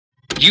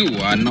You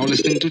are now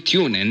listening to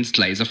TuneIn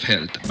Slice of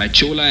Health by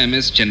Chola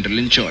MS General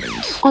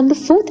Insurance. On the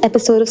fourth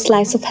episode of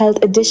Slice of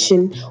Health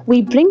edition,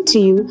 we bring to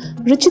you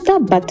Ruchita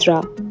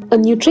Batraa, a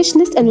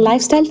nutritionist and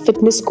lifestyle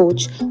fitness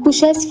coach who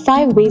shares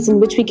 5 ways in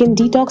which we can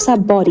detox our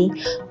body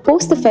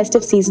post the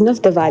festive season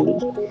of Diwali.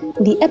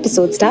 The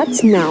episode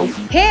starts now.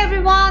 Hey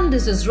everyone,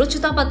 this is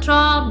Ruchita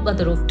Batraa,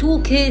 mother of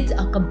 2 kids,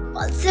 a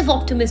compulsive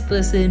optimist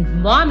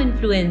person, mom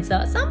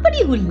influencer,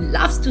 somebody who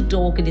loves to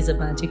talk and is a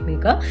magic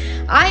maker.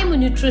 I am a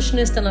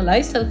nutritionist and a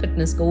lifestyle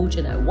fitness coach,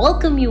 and I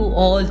welcome you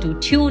all to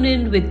Tune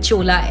In with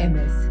Chola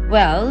MS.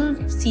 Well,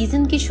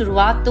 season की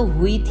शुरुआत तो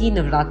हुई थी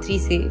नवरात्रि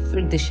से,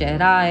 फिर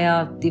दशहरा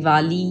आया,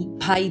 दिवाली,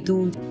 भाई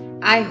Dooj.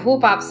 I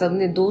hope आप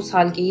सबने 2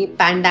 साल के ये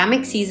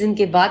पैंडेमिक सीजन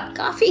के बाद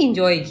काफी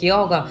एंजॉय किया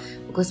होगा,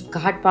 बिकॉज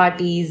घाट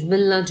पार्टीज,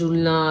 मिलना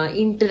जुलना,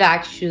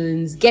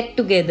 इंटरैक्शंस, गेट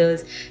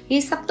टुगेदर्स,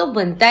 ये सब तो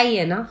बनता ही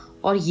है ना.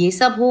 और ये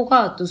सब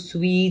होगा तो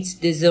sweets,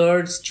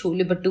 desserts,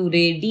 chole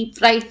bhature, deep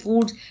fried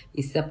foods,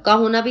 इस सब का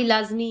होना भी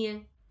लाजमी है.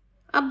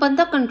 अब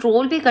बंदा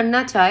कंट्रोल भी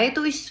करना चाहे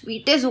तो इस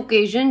स्वीटेस्ट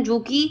ओकेजन जो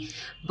कि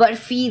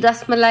बर्फी,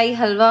 रसमलाई,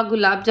 हलवा,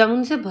 गुलाब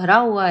जामुन से भरा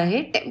हुआ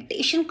है,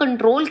 टेम्पटेशन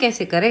कंट्रोल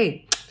कैसे करे.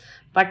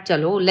 बट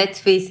चलो,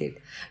 let's face it,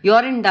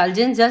 your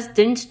indulgence just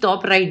didn't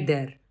stop right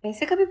there.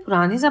 वैसे कभी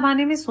पुराने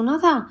जमाने में सुना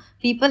था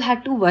people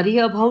had to worry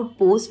about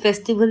post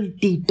festival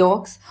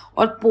detox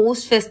और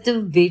पोस्ट फेस्टिव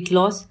वेट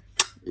लॉस?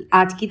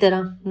 आज की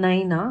तरह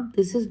नहीं ना.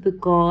 This is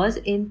because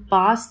in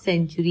past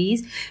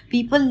centuries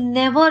people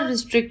never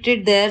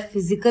restricted their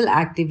physical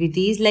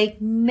activities like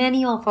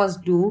many of us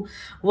do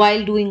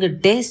while doing a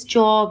desk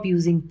job,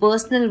 using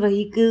personal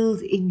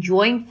vehicles,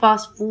 enjoying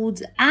fast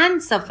foods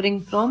and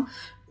suffering from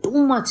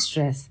too much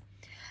stress.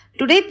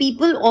 Today,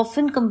 people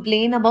often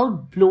complain about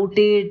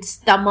bloated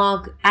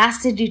stomach,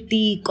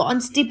 acidity,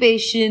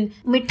 constipation.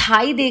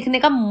 मिठाई देखने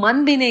का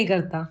मन भी नहीं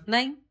करता,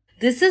 नहीं.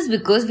 This is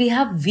because we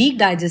have weak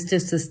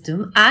digestive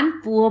system and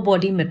poor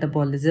body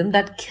metabolism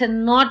that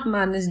cannot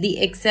manage the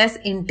excess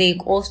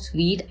intake of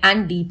sweet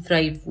and deep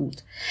fried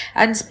foods.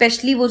 And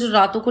especially वो जो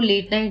रातों को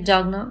late night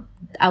जागना,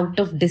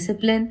 out of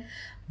discipline,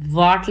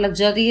 वाट लग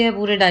जाती है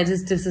पूरे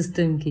digestive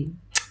system की.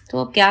 तो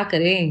अब क्या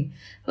करें?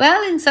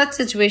 Well, in such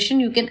situation,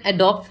 you can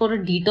adopt for a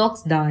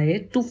detox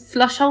diet to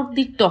flush out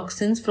the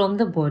toxins from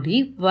the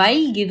body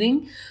while giving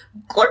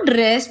good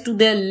rest to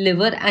their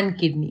liver and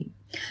kidney.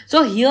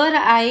 So here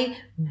I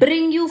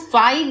bring you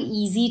 5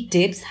 easy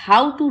tips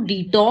how to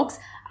detox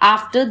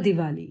after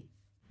Diwali.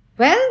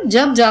 Well,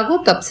 जब जागो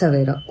तब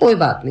सवेरा, कोई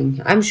बात नहीं.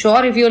 I'm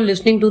sure if you're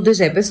listening to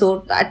this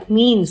episode, that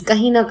means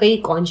कहीं ना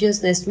कहीं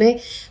consciousness में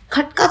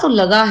खटका तो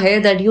लगा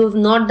है that you have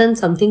not done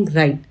something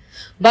right.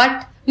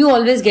 But you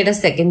always get a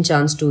second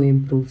chance to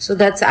improve. So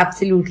that's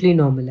absolutely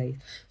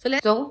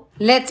normalized. So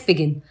let's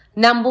begin.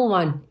 Number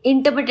 1,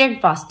 intermittent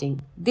fasting.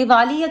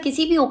 Diwali या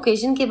किसी भी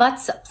ओकेजन के बाद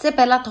सबसे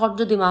पहला थॉट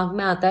जो दिमाग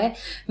में आता है,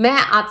 मैं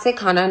आज से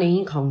खाना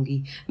नहीं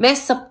खाऊंगी, मैं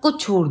सब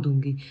कुछ छोड़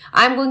दूंगी.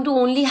 I am going to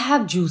only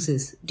have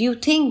juices. Do you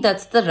think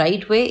that's the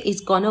right way?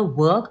 It's gonna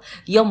work?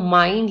 Your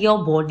mind, your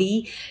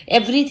body,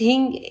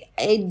 everything,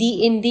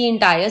 in the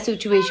entire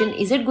situation,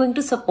 is it going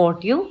to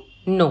support you?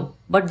 No.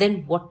 But then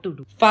what to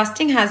do?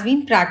 Fasting has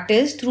been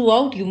practiced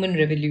throughout human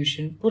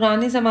revolution.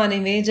 पुराने जमाने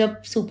में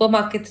जब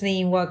supermarkets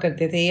नहीं हुआ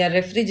करते थे या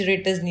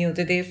refrigerators नहीं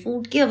होते थे,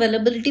 फूड की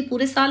अवेलेबिलिटी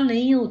पूरे साल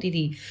नहीं होती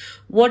थी.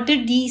 What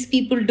did these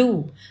people do?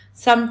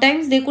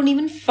 Sometimes they couldn't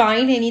even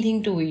find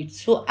anything to eat.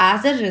 So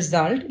as a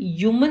result,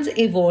 humans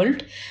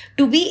evolved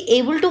to be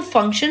able to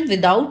function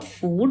without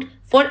food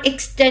for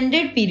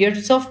extended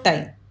periods of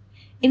time.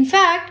 In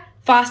fact,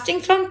 fasting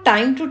from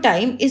time to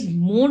time is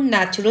more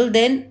natural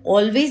than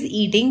always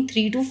eating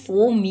 3 to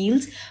 4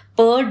 meals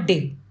per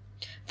day.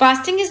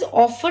 Fasting is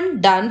often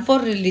done for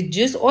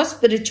religious or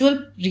spiritual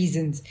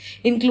reasons,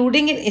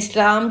 including in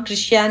Islam,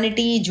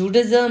 Christianity,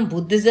 Judaism,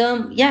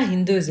 Buddhism या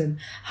Hinduism.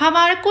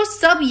 हमारे को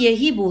सब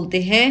यही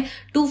बोलते हैं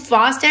to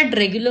fast at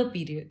regular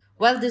period.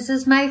 Well, this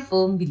is my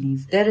firm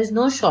belief. There is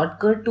no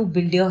shortcut to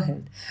build your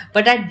health.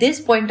 But at this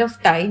point of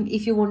time,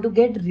 if you want to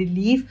get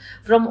relief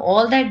from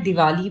all that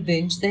Diwali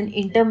binge, then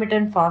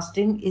intermittent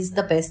fasting is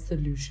the best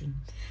solution.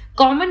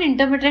 Common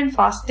intermittent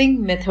fasting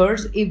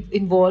methods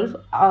involve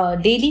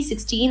daily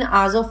 16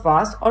 hours of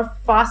fast or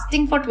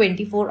fasting for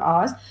 24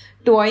 hours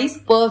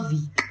twice per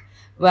week.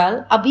 Well,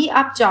 अभी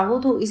आप चाहो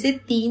तो इसे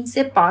 3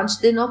 से 5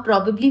 दिन और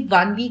probably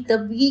 1 week तक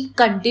भी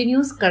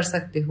continues कर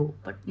सकते हो.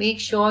 But make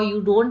sure you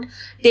don't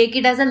take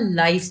it as a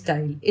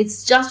lifestyle. It's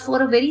just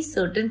for a very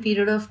certain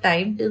period of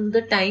time till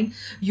the time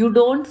you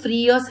don't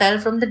free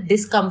yourself from the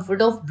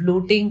discomfort of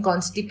bloating,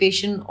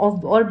 constipation,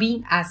 or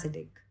being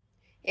acidic.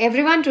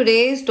 Everyone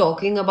today is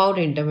talking about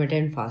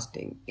intermittent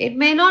fasting. It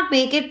may not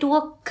make it to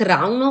a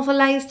crown of a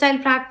lifestyle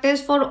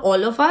practice for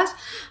all of us,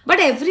 but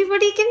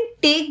everybody can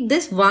take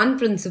this one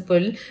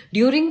principle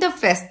during the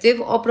festive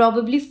or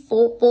probably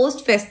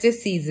post-festive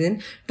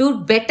season to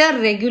better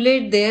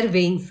regulate their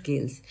weighing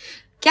scales.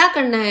 क्या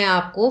करना है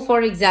आपको?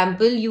 For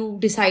example, you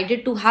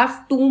decided to have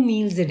 2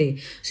 meals a day.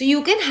 So you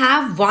can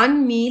have one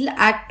meal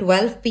at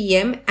 12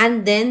 p.m.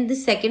 and then the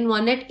second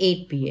one at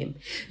 8 p.m.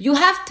 You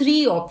have 3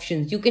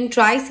 options. You can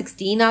try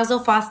 16 hours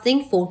of fasting,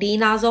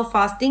 14 hours of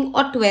fasting,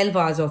 or 12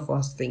 hours of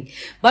fasting.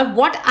 But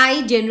what I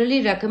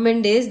generally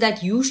recommend is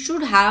that you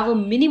should have a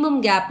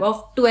minimum gap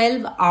of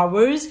 12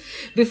 hours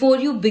before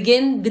you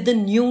begin with the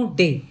new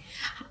day.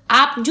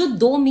 आप जो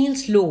 2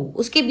 meals लो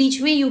उसके बीच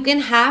में you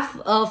can have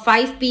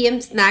 5 p.m.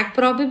 snack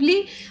probably,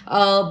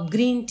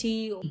 green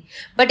tea.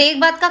 But एक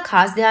बात का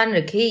खास ध्यान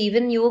रखें,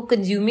 even you are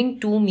consuming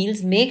 2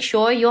 meals, make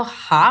sure your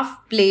half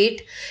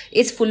plate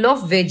is full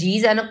of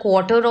veggies and a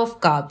quarter of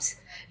carbs.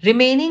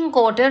 Remaining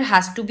quarter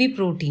has to be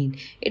protein.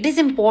 It is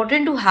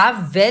important to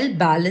have well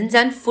balanced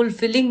and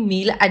fulfilling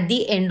meal at the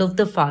end of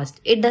the fast.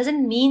 It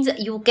doesn't mean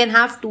you can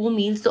have 2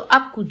 meals so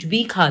आप कुछ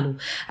भी खा लो.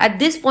 At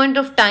this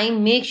point of time,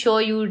 make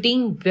sure you're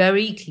eating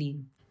very clean.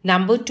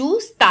 Number 2,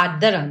 start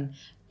the run.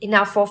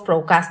 Enough of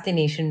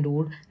procrastination,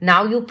 dude.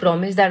 Now you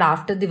promise that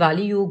after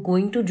Diwali you're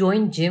going to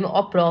join gym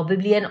or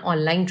probably an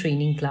online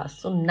training class.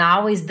 So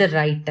now is the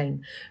right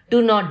time.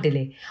 Do not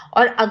delay.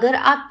 और अगर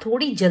आप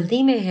थोड़ी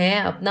जल्दी में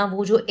हैं, अपना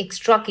वो जो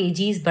एक्स्ट्रा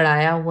केजीज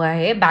बढ़ाया हुआ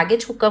है,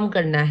 बैगेज को कम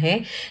करना है,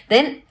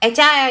 then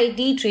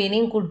HIIT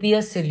training could be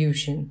a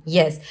solution.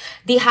 Yes,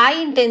 the high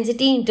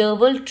intensity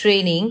interval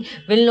training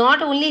will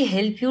not only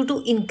help you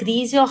to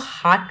increase your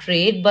heart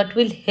rate but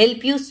will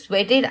help you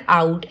sweat it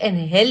out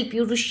and help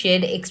you to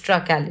shed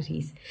extra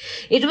calories.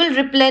 It will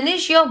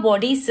replenish your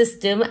body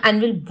system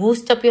and will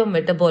boost up your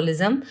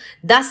metabolism,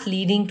 thus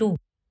leading to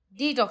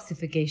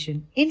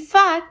detoxification. In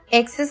fact,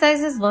 exercise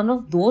is one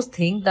of those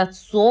things that's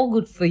so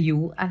good for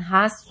you and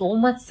has so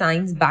much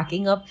science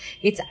backing up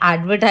its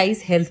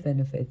advertised health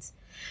benefits.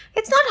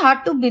 It's not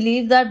hard to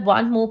believe that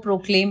one more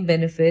proclaimed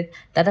benefit,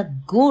 that a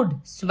good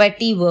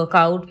sweaty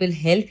workout will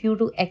help you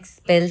to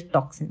expel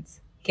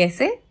toxins.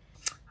 Kaise?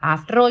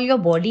 After all, your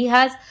body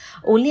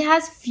only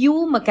has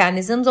few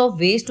mechanisms of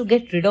ways to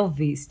get rid of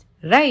waste,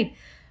 right?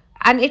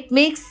 And it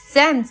makes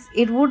sense.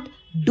 It would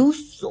do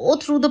so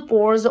through the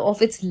pores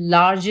of its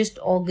largest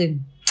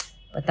organ.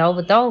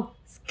 Batao.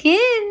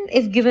 Skin,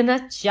 if given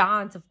a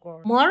chance, of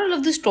course. Moral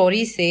of the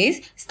story says,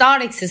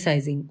 start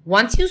exercising.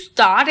 Once you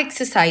start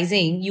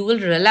exercising, you will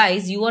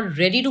realize you are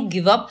ready to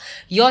give up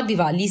your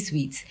Diwali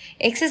sweets.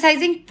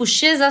 Exercising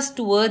pushes us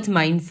towards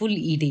mindful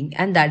eating,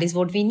 and that is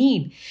what we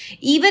need.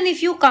 Even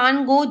if you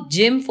can't go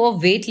gym for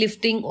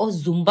weightlifting or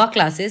Zumba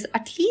classes,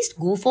 at least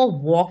go for a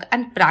walk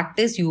and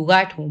practice yoga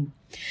at home.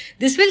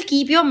 This will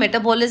keep your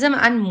metabolism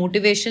and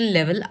motivation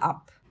level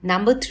up.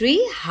 Number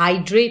 3,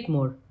 hydrate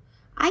more.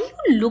 Are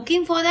you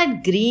looking for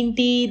that green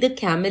tea, the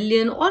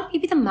chameleon, or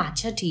maybe the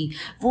matcha tea?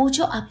 वो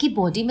जो आपकी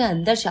body में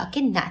अंदर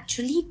जाके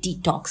naturally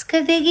detox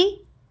कर देगी?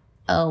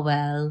 Oh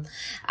well,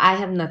 I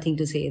have nothing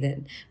to say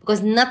then.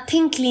 Because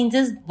nothing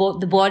cleanses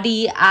the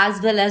body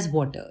as well as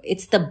water.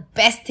 It's the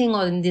best thing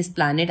on this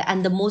planet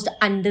and the most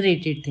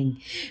underrated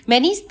thing.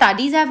 Many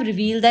studies have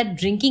revealed that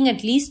drinking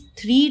at least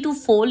 3 to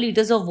 4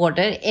 liters of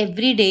water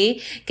every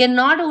day can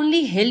not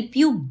only help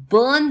you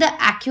burn the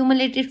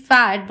accumulated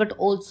fat but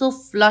also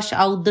flush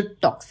out the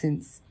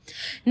toxins.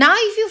 Now,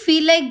 if you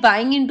feel like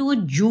buying into a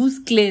juice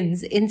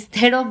cleanse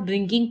instead of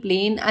drinking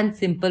plain and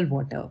simple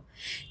water,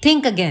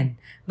 think again.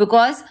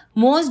 Because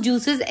most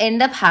juices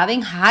end up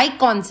having high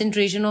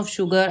concentration of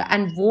sugar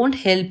and won't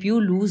help you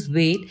lose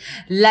weight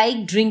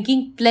like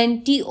drinking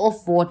plenty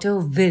of water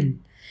will.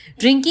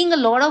 Drinking a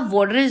lot of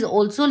water is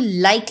also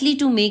likely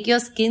to make your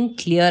skin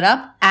clear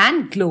up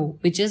and glow,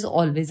 which is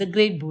always a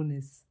great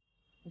bonus.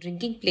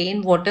 Drinking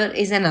plain water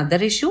is another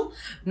issue.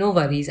 No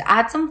worries.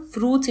 Add some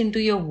fruits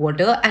into your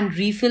water and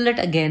refill it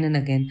again and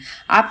again.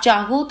 आप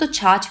चाहो तो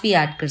छाछ भी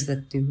add कर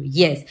सकते हो.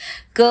 Yes,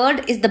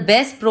 curd is the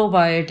best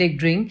probiotic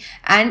drink,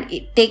 and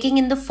taking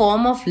in the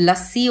form of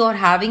lassi or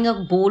having a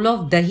bowl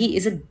of dahi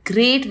is a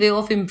great way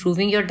of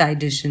improving your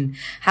digestion.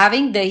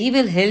 Having dahi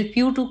will help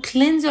you to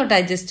cleanse your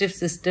digestive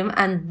system,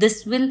 and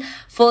this will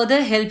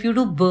further help you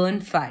to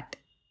burn fat.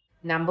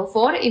 Number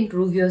 4,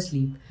 improve your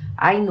sleep.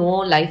 I know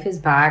life is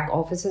back,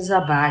 offices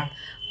are back,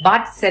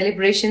 but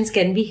celebrations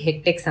can be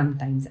hectic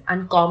sometimes,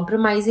 and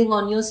compromising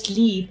on your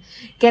sleep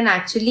can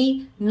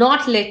actually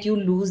not let you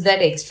lose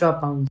that extra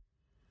pound.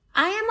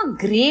 I am a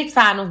great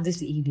fan of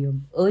this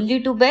idiom.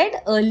 Early to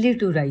bed, early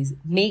to rise.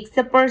 Makes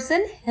a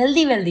person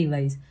healthy, wealthy,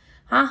 wise.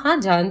 हाँ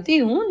जानती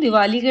हूँ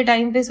दिवाली के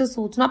time पे से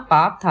सोचना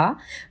पाप था,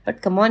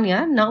 but come on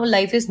यार, now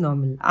life is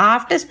normal.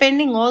 After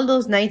spending all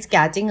those nights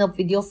catching up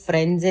with your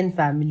friends and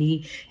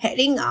family,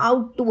 heading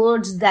out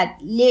towards that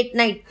late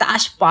night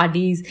tash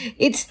parties,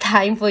 it's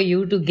time for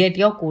you to get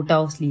your quota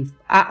of sleep.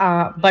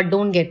 But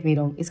don't get me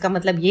wrong, इसका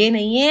मतलब ये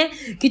नहीं है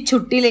कि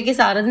छुट्टी लेके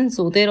सारा दिन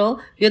सोते रहो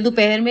या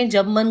दोपहर में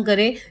जब मन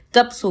करे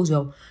तब सो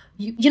जाओ.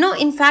 You know,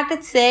 in fact,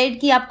 it's said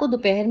कि आपको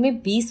दोपहर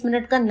में 20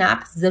 मिनट का नैप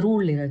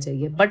जरूर लेना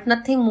चाहिए, but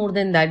nothing more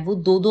than that. वो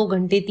 2-2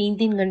 घंटे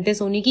 3-3 घंटे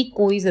सोने की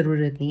कोई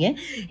जरूरत नहीं है.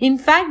 In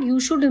fact, you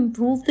should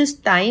improve this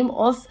time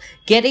of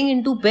getting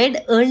into bed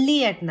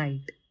early at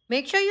night.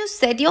 Make sure you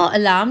set your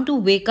alarm to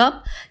wake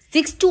up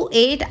 6 to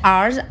 8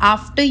 hours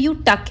after you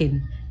tuck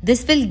in.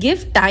 This will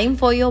give time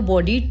for your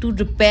body to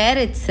repair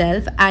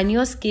itself and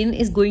your skin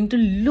is going to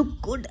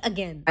look good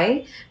again.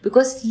 Why?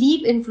 Because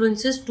sleep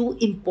influences two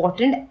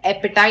important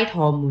appetite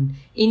hormone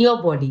in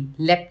your body,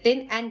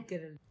 leptin and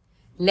ghrelin.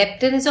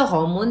 Leptin is a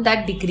hormone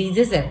that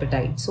decreases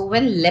appetite. So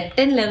when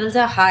leptin levels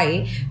are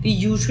high, we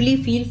usually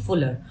feel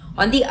fuller.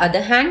 On the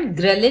other hand,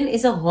 ghrelin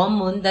is a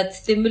hormone that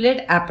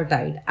stimulates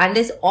appetite and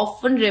is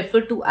often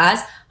referred to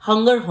as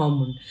hunger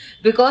hormone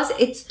because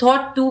it's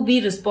thought to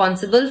be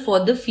responsible for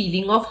the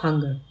feeling of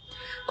hunger.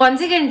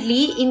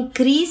 Consequently,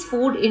 increased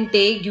food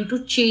intake due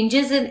to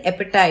changes in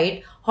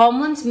appetite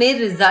hormones may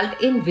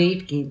result in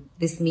weight gain.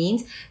 This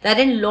means that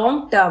in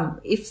long term,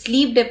 if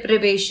sleep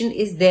deprivation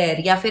is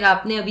there या फिर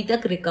आपने अभी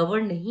तक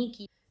recover नहीं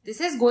की, this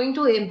is going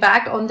to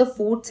impact on the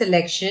food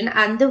selection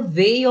and the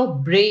way your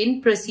brain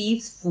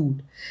perceives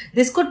food.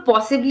 This could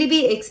possibly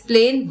be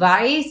explained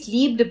why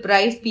sleep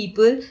deprived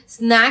people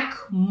snack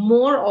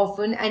more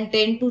often and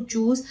tend to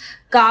choose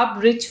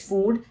carb rich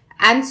food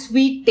and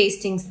sweet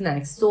tasting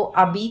snacks. So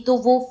अभी तो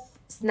वो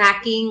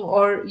snacking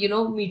और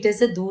मीठे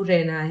से दूर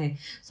रहना है.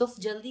 So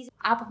जल्दी से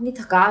आप अपनी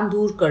थकान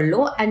दूर कर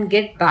लो and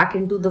get back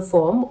into the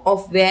form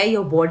of where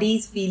your body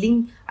is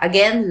feeling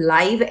again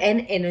live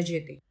and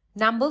energetic.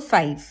 Number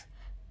 5.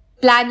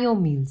 Plan your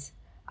meals.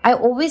 I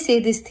always say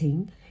this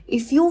thing,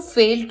 if you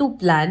fail to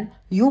plan,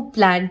 you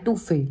plan to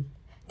fail.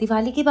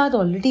 Diwali के बाद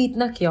already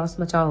इतना chaos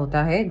मचा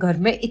होता है, घर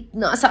में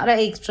इतना सारा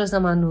एक्स्ट्रा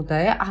सामान होता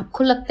है,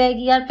 आपको लगता है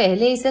कि यार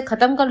पहले इसे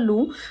खत्म कर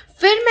लूं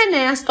फिर मैं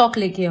नया स्टॉक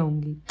लेके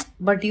आऊंगी.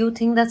 But you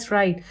think that's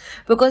right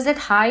because that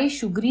high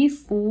sugary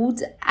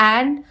foods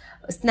and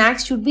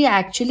snacks should be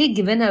actually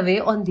given away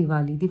on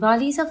Diwali.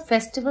 Diwali is a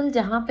festival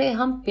जहाँ पे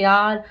हम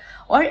प्यार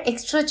और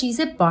एक्स्ट्रा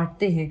चीजें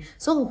बांटते हैं.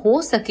 So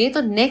हो सके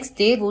तो नेक्स्ट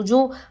डे वो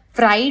जो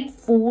फ्राइड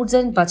फूड्स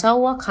एंड बचा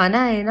हुआ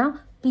खाना है ना,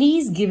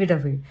 please give it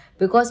away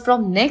because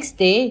from next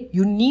day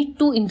you need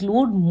to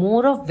include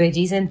more of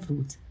veggies and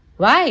fruits.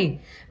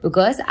 Why?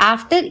 Because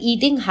after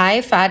eating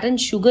high fat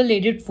and sugar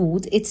laden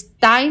foods, it's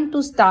time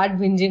to start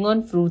binging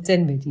on fruits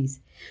and veggies.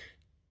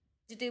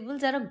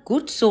 Vegetables are a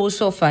good source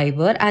of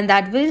fiber and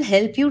that will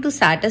help you to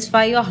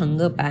satisfy your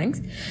hunger pangs.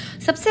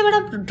 सबसे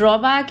बड़ा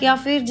drawback या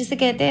फिर जिसे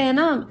कहते हैं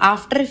ना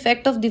after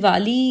effect of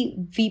Diwali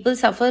people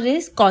suffer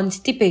is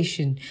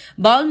constipation.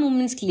 Bowel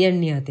movements clear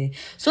नहीं आते.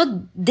 So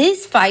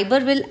this fiber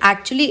will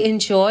actually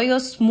ensure your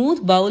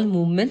smooth bowel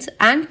movements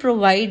and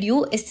provide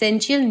you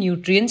essential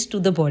nutrients to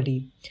the body.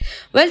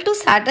 Well, to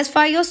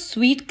satisfy your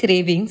sweet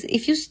cravings,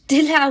 if you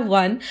still have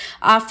one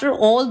after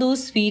all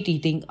those sweet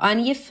eating,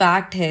 and ये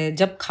fact है,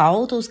 जब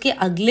खाओ तो उसके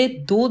अगले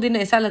 2 दिन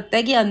ऐसा लगता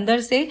है कि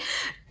अंदर से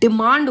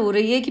डिमांड हो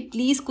रही है कि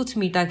प्लीज कुछ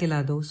मीठा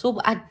खिला दो. So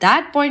at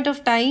that point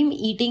of time,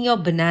 eating your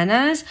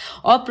bananas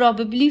or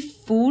probably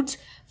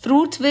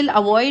fruits will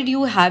avoid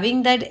you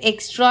having that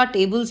extra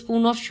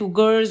tablespoon of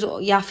sugars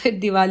या फिर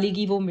दिवाली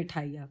की वो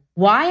मिठाइयाँ.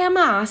 Why am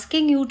I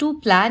asking you to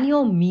plan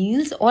your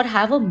meals or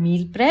have a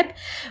meal prep?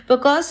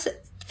 Because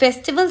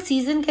festival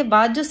season के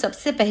बाद जो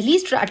सबसे पहली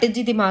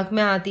स्ट्रैटेजी दिमाग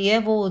में आती है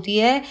वो होती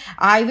है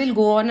I will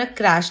go on a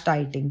crash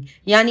dieting,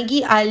 यानी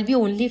कि I will be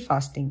only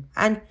fasting.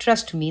 And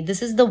trust me,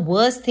 this is the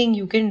worst thing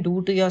you can do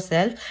to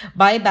yourself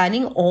bye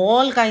banning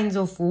all kinds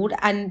of food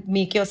and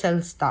make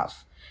yourself starve.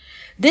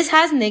 This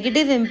has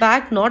negative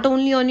impact not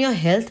only on your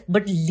health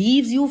but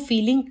leaves you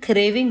feeling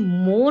craving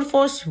more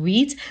for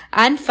sweets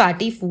and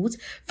fatty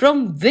foods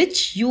from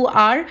which you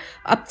are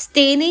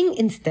abstaining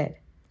instead.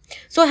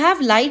 So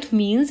have light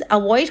meals,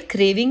 avoid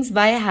cravings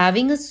by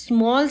having a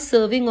small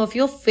serving of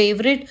your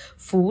favorite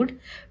food,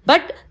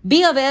 but be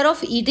aware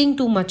of eating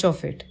too much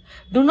of it.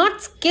 Do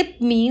not skip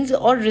meals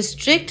or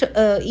restrict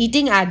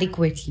eating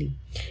adequately.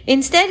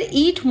 Instead,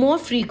 eat more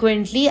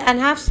frequently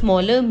and have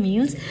smaller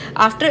meals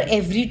after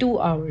every 2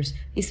 hours.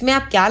 इसमें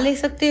आप क्या ले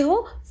सकते हो?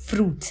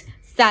 Fruits,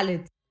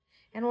 salads.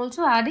 And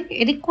also adding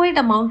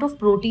adequate amount of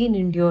protein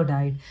into your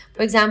diet.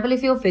 For example,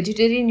 if you're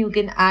vegetarian, you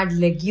can add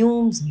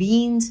legumes,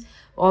 beans,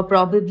 or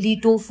probably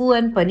tofu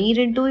and paneer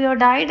into your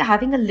diet,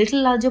 having a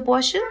little larger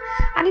portion.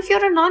 And if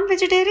you're a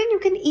non-vegetarian, you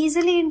can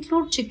easily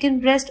include chicken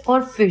breast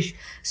or fish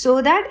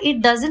so that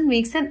it doesn't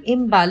make an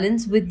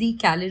imbalance with the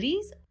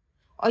calories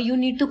or you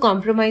need to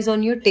compromise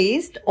on your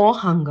taste or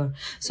hunger.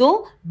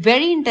 So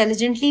very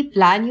intelligently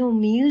plan your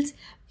meals,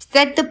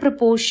 set the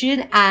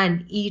proportion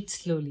and eat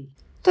slowly.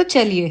 तो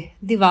चलिए,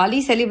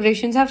 Diwali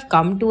celebrations have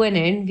come to an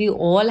end. We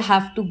all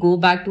have to go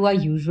back to our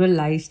usual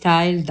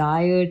lifestyle,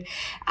 diet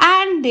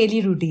and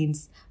daily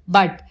routines.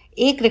 But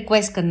एक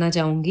request करना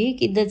चाहूंगी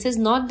कि this is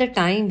not the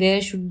time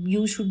where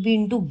you should be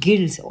into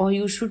guilt और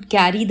you should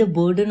carry the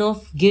burden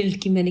of guilt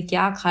कि मैंने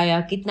क्या खाया,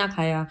 कितना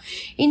खाया.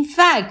 In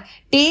fact,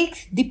 take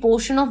the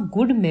portion of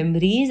good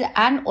memories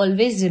and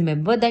always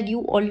remember that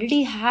you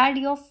already had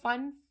your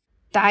fun.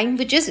 time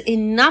which is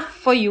enough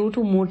for you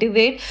to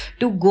motivate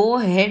to go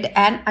ahead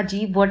and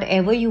achieve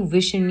whatever you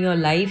wish in your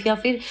life, या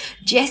फिर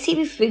जैसी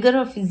भी figure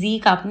और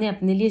physique आपने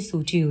अपने लिए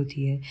सोची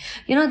होती है.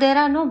 There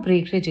are no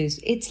breakages.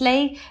 It's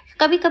like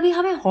कभी कभी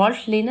हमें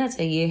हॉल्ट लेना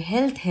चाहिए.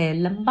 हेल्थ है,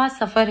 लंबा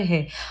सफ़र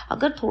है.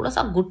 अगर थोड़ा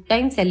सा गुड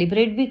टाइम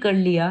सेलिब्रेट भी कर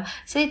लिया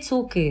so it's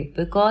okay,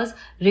 because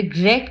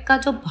regret का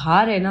जो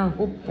भार है ना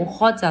वो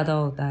बहुत ज़्यादा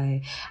होता है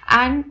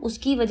एंड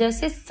उसकी वजह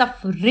से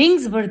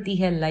सफरिंग्स बढ़ती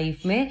है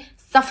लाइफ में.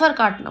 सफ़र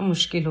काटना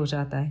मुश्किल हो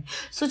जाता है.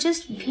 So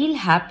just feel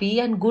happy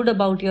and good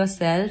about your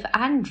self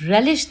and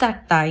relish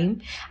that time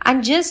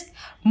and just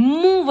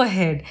move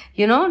ahead.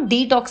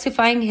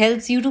 Detoxifying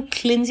helps you to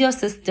cleanse your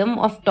system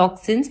of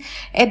toxins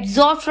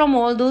absorbed from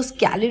all those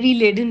calorie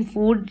laden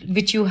food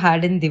which you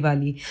had in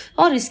Diwali.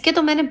 और इसके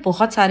तो मैंने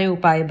बहुत सारे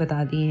उपाय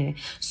बता दिए हैं.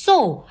 So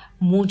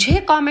मुझे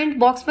कमेंट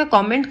बॉक्स में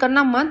कमेंट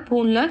करना मत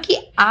भूलना कि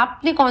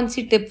आपने कौन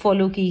सी टिप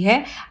फॉलो की है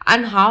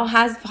and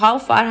how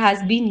far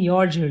has been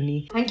your journey.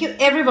 Thank you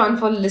everyone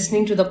for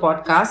listening to the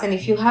podcast, and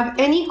if you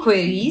have any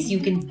queries you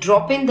can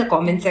drop in the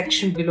comment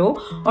section below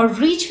or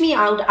reach me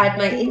out at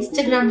my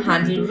Instagram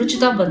handle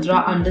Ruchita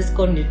Batraa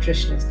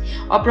 _nutritionist,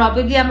 or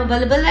probably I'm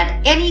available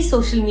at any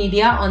social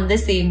media on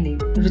the same name,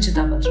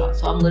 Ruchita Batraa.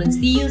 So I'm going to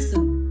see you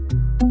soon.